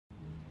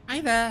Hi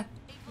there.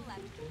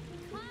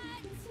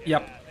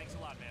 Yep.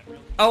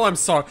 Oh, I'm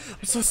sorry.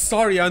 I'm so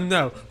sorry, I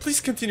know. Please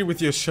continue with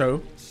your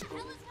show.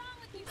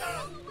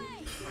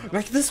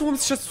 Like, this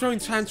woman's just throwing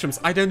tantrums.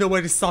 I don't know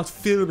where to start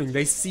filming.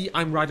 They see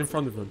I'm right in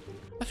front of them.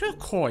 I threw a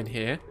coin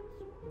here.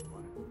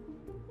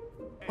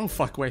 Oh,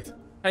 fuck, wait.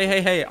 Hey,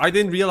 hey, hey. I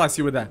didn't realize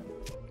you were there.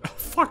 Oh,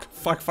 fuck.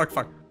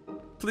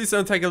 Please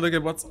don't take a look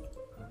at what's...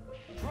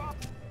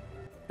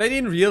 They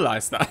didn't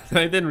realize that.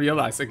 They didn't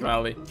realize it,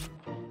 clearly.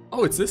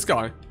 Oh, it's this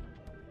guy.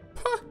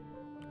 Huh.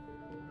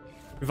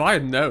 If I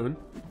had known...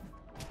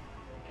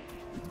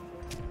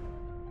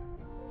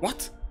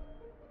 What?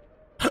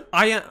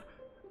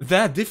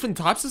 There are different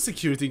types of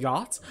security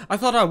guards? I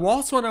thought I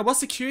was one. I was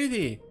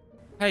security.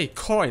 Hey,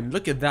 coin,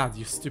 look at that,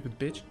 you stupid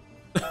bitch.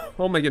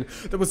 Oh my god,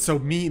 that was so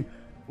mean.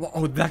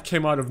 Oh, that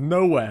came out of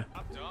nowhere.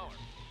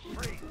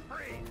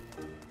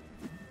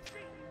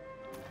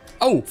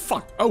 Oh,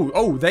 fuck.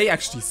 Oh, they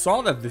actually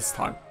saw that this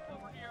time.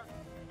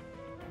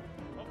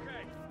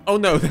 Oh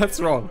no, that's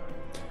wrong.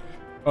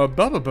 That's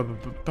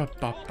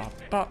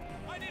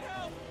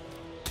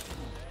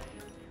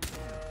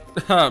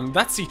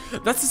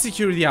the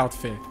security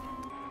outfit.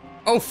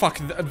 Oh fuck,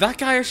 that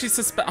guy actually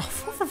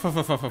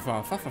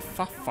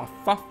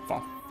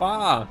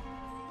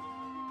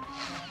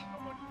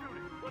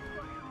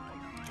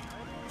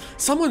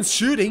Someone's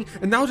shooting,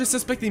 and now they're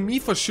suspecting me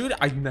for shooting.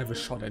 I never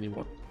shot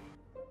anyone.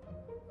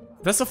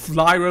 There's a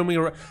fly roaming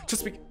around.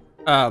 Just be...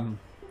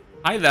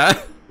 Hi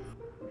there.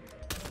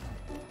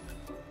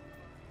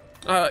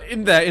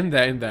 In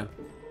there.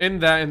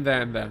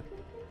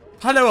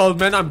 Hello, old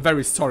man, I'm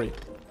very sorry.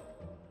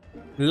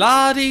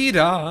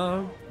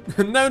 La-dee-da.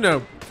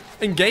 No.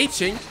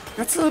 Engaging?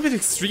 That's a little bit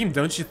extreme,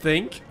 don't you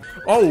think?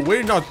 Oh,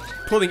 we're not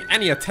pulling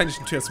any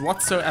attention to us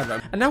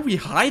whatsoever. And now we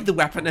hide the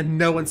weapon and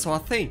no one saw a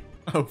thing.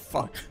 Oh,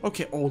 fuck.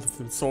 Okay, all of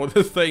them saw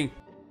the thing.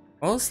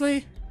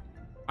 Honestly,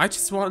 I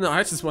just want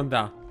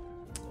that.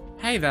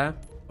 Hey there.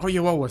 Oh,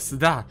 you always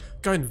that.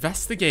 Go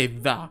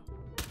investigate that.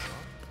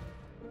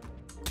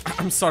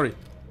 I'm sorry.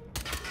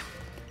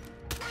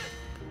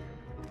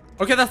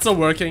 Okay, that's not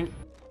working.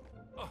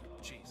 Oh,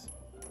 jeez.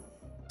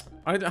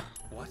 I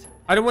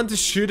don't want to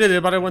shoot at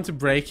it, but I want to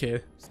break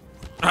it.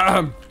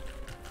 I'm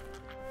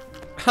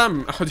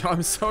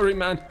sorry,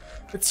 man.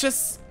 It's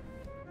just...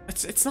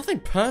 It's nothing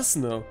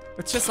personal.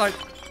 It's just like...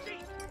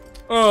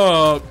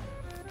 Oh...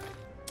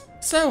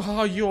 So, how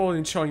are you all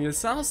enjoying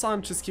yourselves?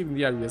 I'm just keeping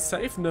the area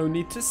safe. No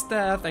need to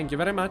stare. Thank you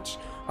very much.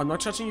 I'm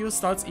not judging your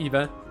starts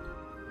either.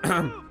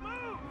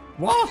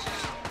 What?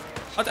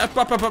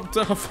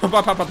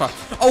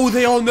 Oh,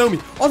 they all know me.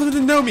 All of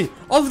them know me.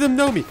 All of them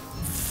know me.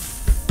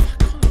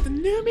 Fuck, all of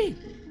them knew me.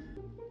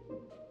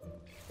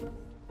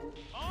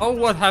 Oh,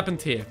 what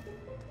happened here?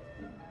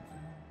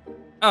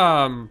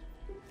 Very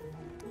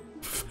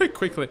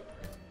quickly.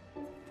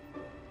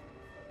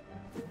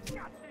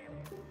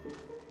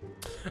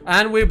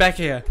 And we're back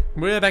here.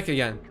 We're back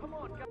again.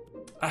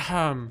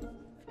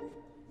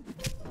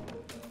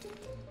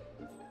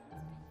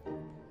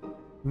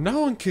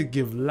 No one could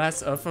give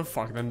less of a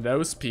fuck than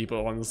those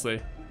people,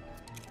 honestly.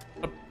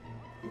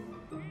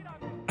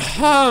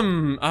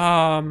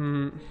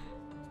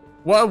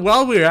 Well,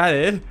 while we're at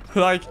it,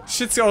 like,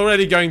 shit's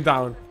already going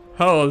down.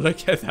 Oh,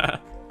 look at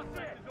that.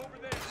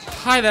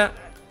 Hi there.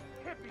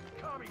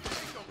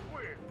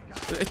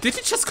 Did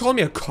you just call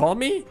me a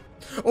commie?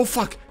 Oh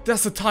fuck,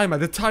 that's the timer,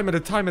 the timer.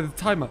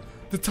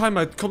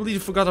 I completely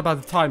forgot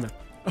about the timer.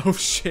 Oh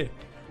shit.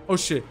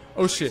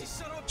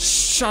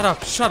 Shut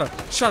up.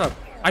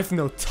 I've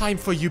no time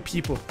for you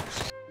people.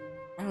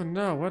 Oh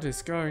no, what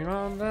is going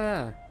on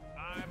there?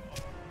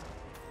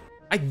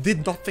 I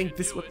did not think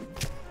this would...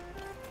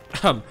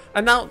 and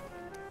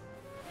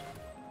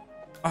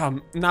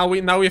now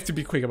we have to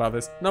be quick about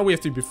this. Now we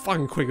have to be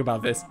fucking quick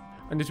about this.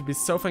 I need to be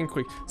so fucking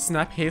quick.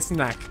 Snap his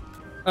neck.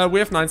 We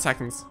have 9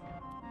 seconds.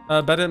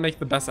 Better make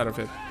the best out of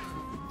it.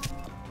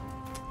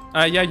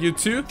 Yeah, you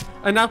too.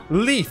 And now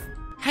leave.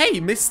 Hey,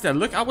 mister,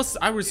 look, I was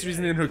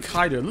reasoning her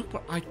Hokkaido. Look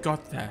what I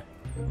got there.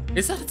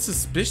 Is that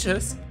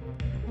suspicious?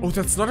 Oh,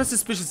 that's not as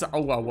suspicious.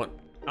 Oh,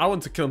 I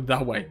want to kill him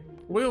that way.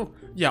 Well,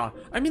 yeah.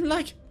 I mean,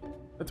 like,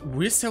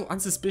 we're so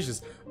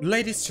unsuspicious.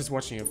 Ladies just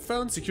watching your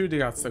phone. Security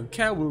guards don't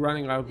care. We're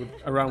running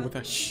around with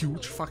a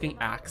huge fucking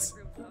axe.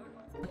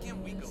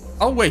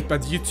 Oh wait,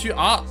 but you two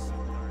are...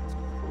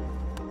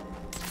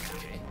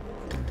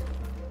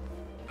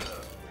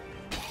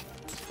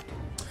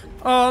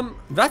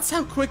 That's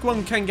how quick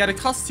one can get a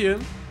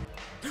costume.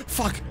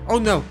 Fuck, oh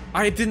no,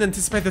 I didn't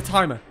anticipate the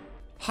timer.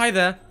 Hi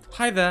there.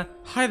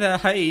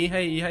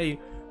 Hey.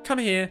 Come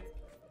here,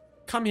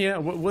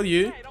 will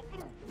you?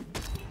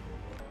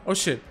 Oh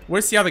shit,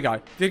 where's the other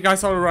guy? The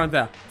guy's all around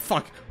there.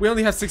 Fuck, we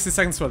only have 60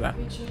 seconds for that.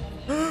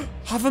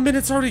 Half a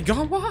minute's already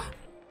gone, what?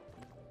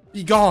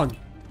 Be gone.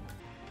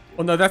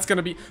 Oh no, that's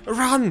gonna be...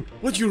 Run!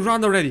 Would you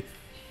run already?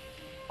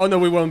 Oh no,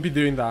 we won't be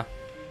doing that.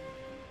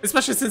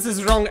 Especially since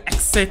it's wrong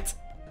exit.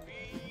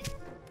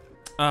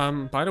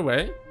 By the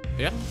way,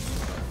 yeah.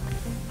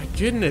 My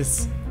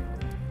goodness.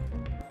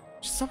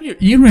 Just some of your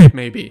ear rape,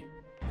 maybe.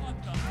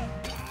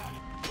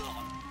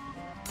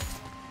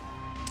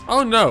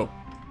 Oh no.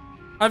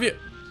 Have you...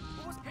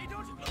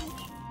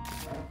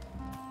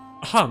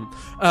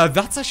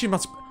 That's actually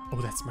much... Oh,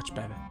 that's much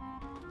better.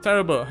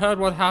 Terrible. Heard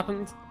what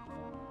happened?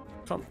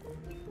 Come.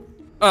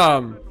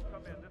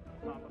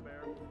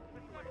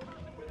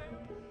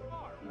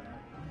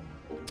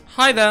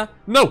 Hi there.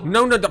 No,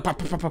 no, no.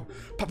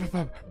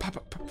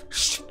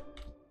 Shit.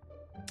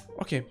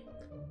 Okay.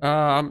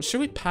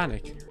 Should we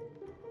panic?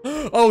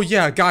 Oh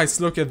yeah,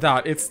 guys, look at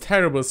that. It's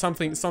terrible.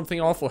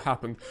 Something awful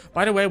happened.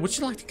 By the way, would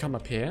you like to come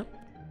up here?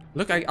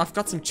 Look, I've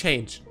got some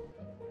change.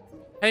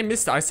 Hey,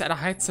 mister, I said I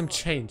had some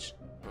change.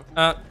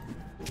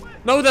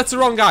 No, that's the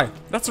wrong guy.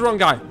 That's the wrong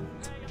guy.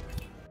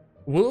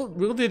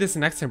 We'll do this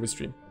next time we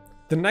stream.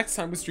 The next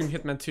time we stream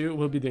Hitman 2,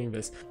 we'll be doing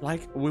this.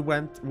 Like, we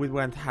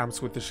went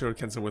hams with the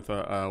shurikens with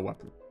a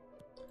weapon.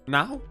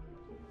 Now,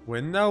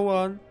 we're no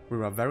one.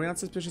 We're a very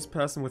unsuspicious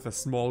person with a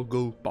small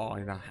gold bar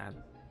in our hand.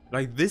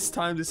 Like, this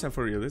time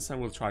for real. This time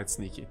we'll try it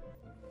sneaky.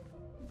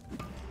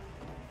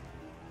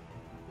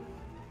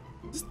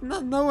 Just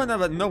no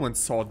one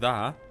saw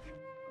that.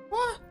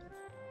 What?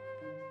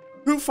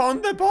 Who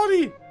found the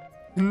body?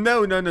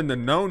 No.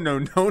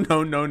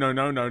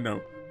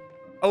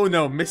 Oh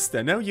no,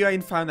 mister. No, you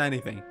ain't found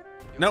anything.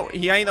 No,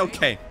 he ain't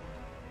okay.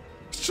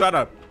 Shut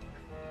up.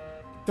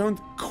 Don't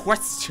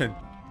question.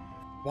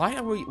 Why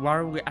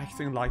are we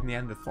acting like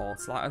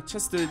Neanderthals? Like,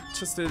 just do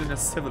it in a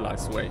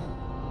civilized way.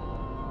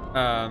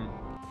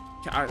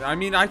 I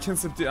mean, I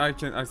subdue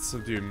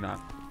him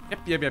now.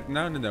 Yep.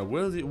 No.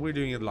 We're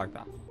doing it like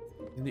that.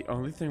 And the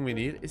only thing we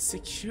need is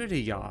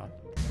security guard.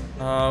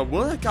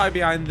 Will that guy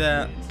behind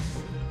there?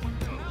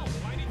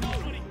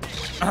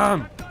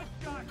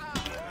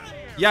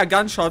 Yeah,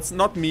 gunshots.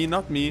 Not me.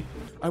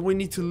 We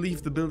need to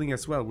leave the building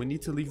as well.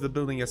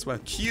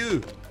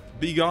 Q,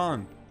 be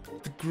gone.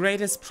 The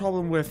greatest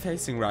problem we're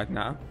facing right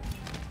now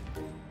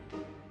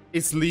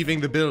is leaving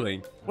the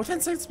building. Will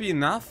 10 seconds be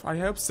enough? I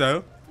hope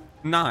so.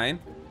 9,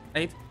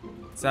 8,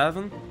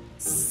 7,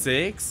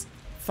 6,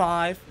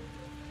 5,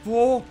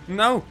 4.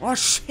 No. Oh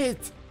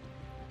shit.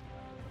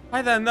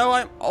 Hi there. No,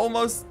 I'm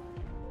almost.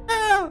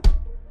 Ah.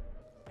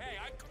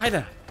 Hi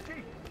there.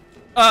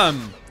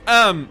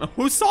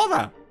 Who saw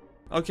that?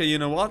 Okay, you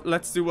know what?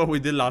 Let's do what we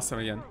did last time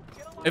again.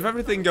 If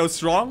everything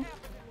goes wrong,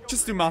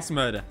 just do mass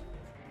murder.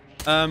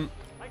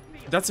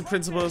 That's the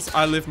principles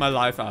I live my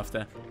life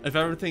after. If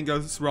everything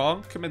goes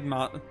wrong, commit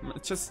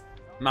just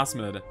mass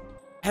murder.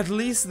 At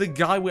least the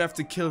guy we have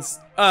to kill.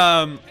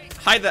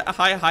 Hi there.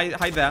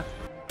 Hi there.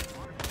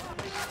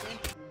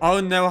 Oh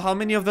no! How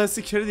many of those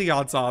security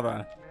guards are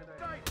there?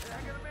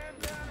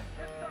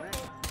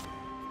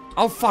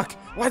 Oh fuck!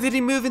 Why did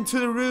he move into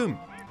the room?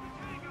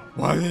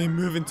 Why did he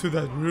move into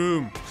that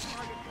room?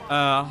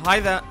 Hi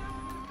there.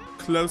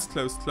 Close.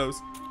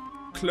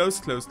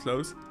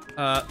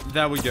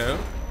 There we go.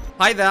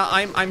 Hi there,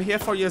 I'm here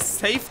for your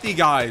safety,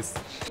 guys.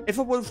 If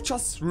I would have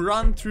just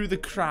run through the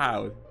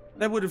crowd,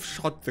 they would have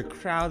shot the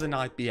crowd and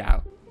I'd be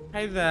out.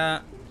 Hi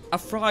there. A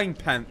frying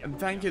pan, and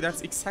thank you,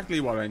 that's exactly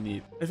what I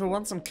need. If I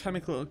want some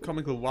comical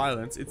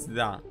violence, it's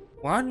that.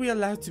 Why aren't we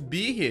allowed to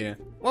be here?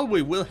 Well,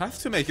 we will have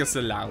to make us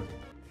allowed.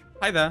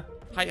 Hi there.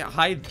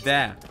 Hi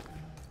there.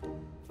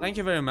 Thank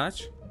you very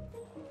much.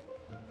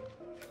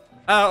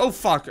 Oh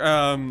fuck.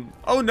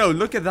 Oh no,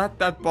 look at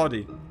that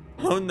body.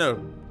 Oh no.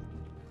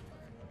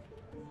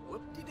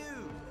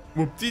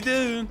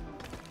 Whoop-de-doo.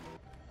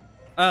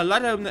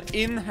 Let him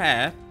in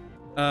here.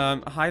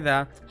 Hi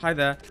there.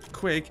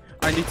 Quick,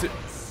 I need to.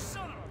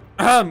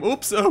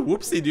 Oops. Oh,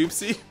 whoopsie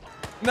doopsie.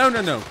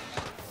 No.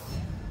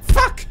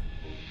 Fuck.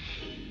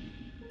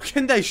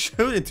 Can they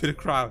shoot into the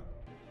crowd?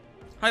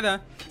 Hi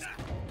there.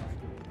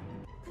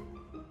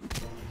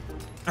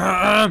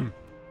 Hi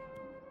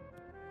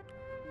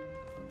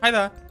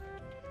there.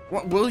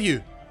 What will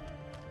you?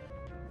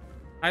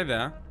 Hi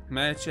there.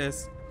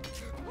 Matches.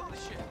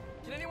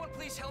 Can anyone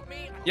please help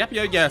me? Yep,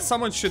 yeah.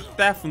 Someone should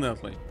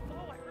definitely.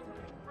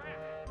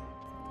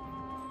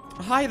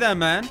 Hi there,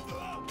 man.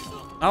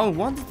 I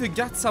wanted to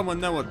get someone.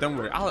 No, don't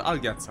worry. I'll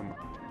get someone.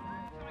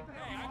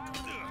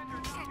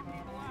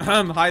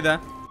 Hi there.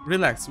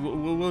 Relax.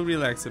 We'll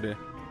relax a bit.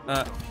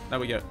 There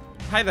we go.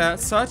 Hi there.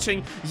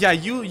 Searching. Yeah,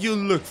 you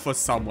look for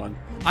someone.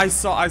 I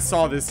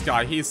saw this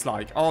guy. He's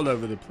like all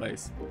over the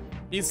place.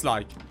 He's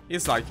like,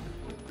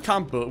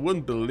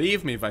 wouldn't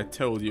believe me if I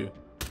told you.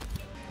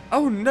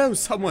 Oh no,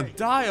 someone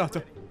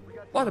died.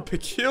 What a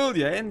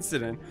peculiar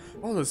incident.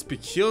 All those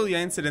peculiar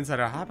incidents that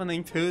are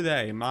happening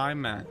today, my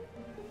man.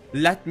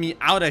 Let me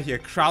out of here,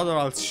 crowd, or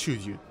I'll shoot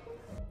you.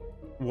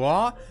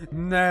 What?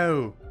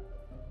 No.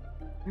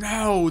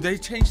 No, they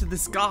changed the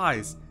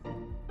disguise.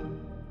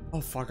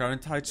 Oh fuck, our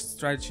entire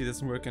strategy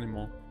doesn't work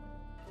anymore.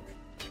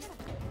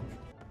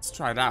 Let's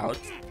try it out.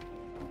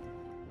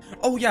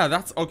 Oh yeah,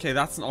 that's okay,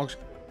 that's an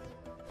auction.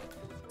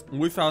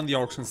 We found the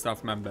auction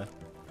stuff, member.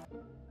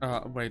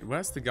 Wait,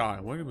 where's the guy?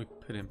 Where did we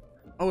put him?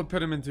 Oh, we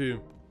put him into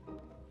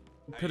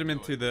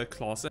the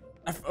closet.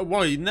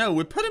 Wait, no,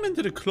 we put him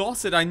into the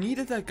closet. I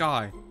needed that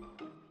guy.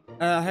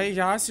 Hey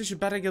guys, you should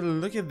better get a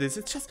look at this.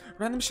 It's just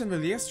random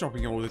chandeliers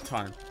dropping all the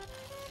time.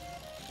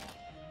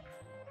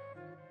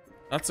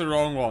 That's the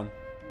wrong one.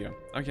 Yeah.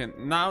 Okay,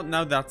 now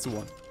that's the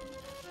one.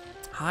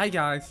 Hi,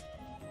 guys.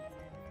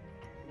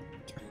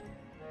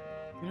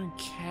 You don't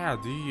care,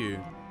 do you?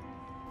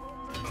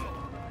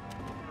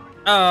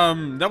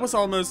 That was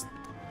almost...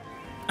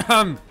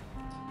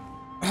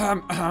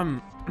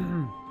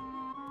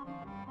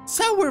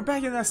 So we're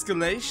back in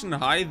escalation.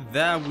 Hi,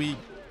 there we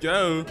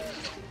go.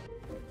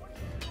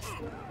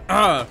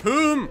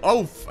 Whom?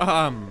 Oh,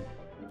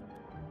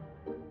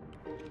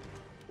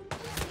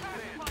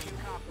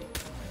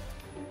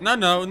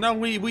 No,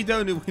 we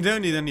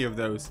don't need any of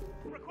those.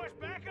 Request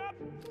backup.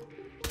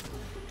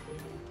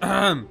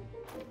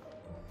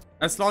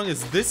 As long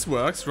as this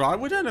works, right?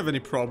 We don't have any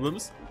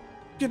problems.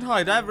 You can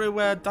hide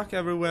everywhere, duck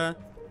everywhere.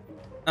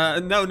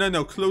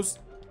 No, close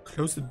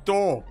the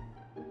door.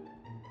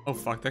 Oh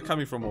fuck, they're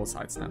coming from all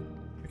sides now.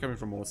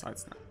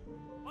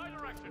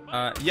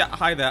 Yeah,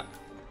 hi there.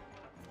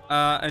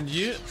 And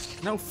you?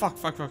 No, fuck.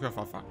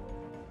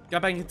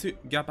 Get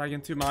back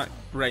into my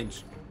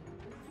range.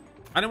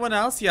 Anyone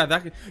else? Yeah,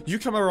 you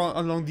come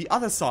along the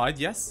other side,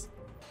 yes?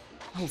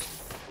 Oh,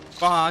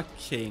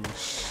 fucking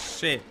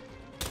shit.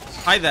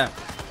 Hi there.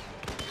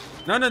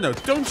 No,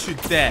 don't you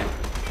dare.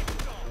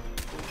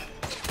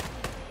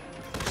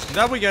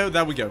 There we go.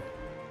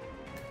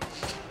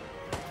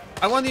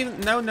 I want you,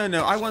 no,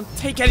 I won't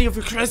take any of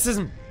your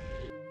criticism.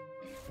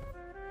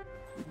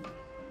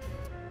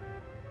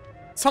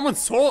 Someone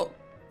saw.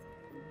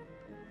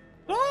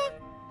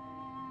 What?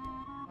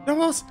 That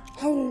was,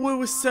 we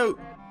were so.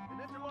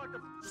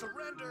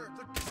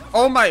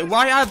 Oh my,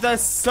 why are there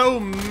so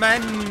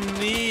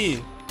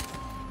many?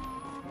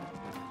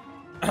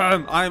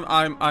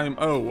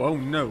 Oh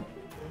no.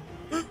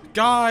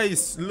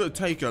 Guys,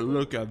 take a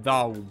look at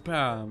that,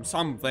 bam,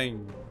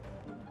 something.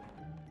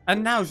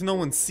 And now if no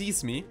one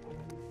sees me,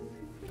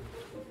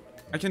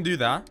 I can do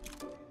that.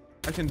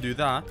 I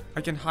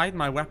can hide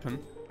my weapon,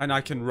 and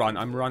I can run.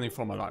 I'm running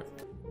for my life.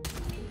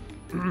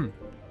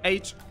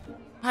 H.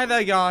 Hi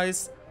there,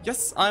 guys.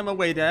 Yes, I'm a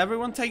waiter.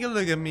 Everyone take a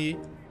look at me.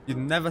 You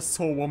never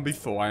saw one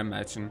before, I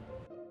imagine.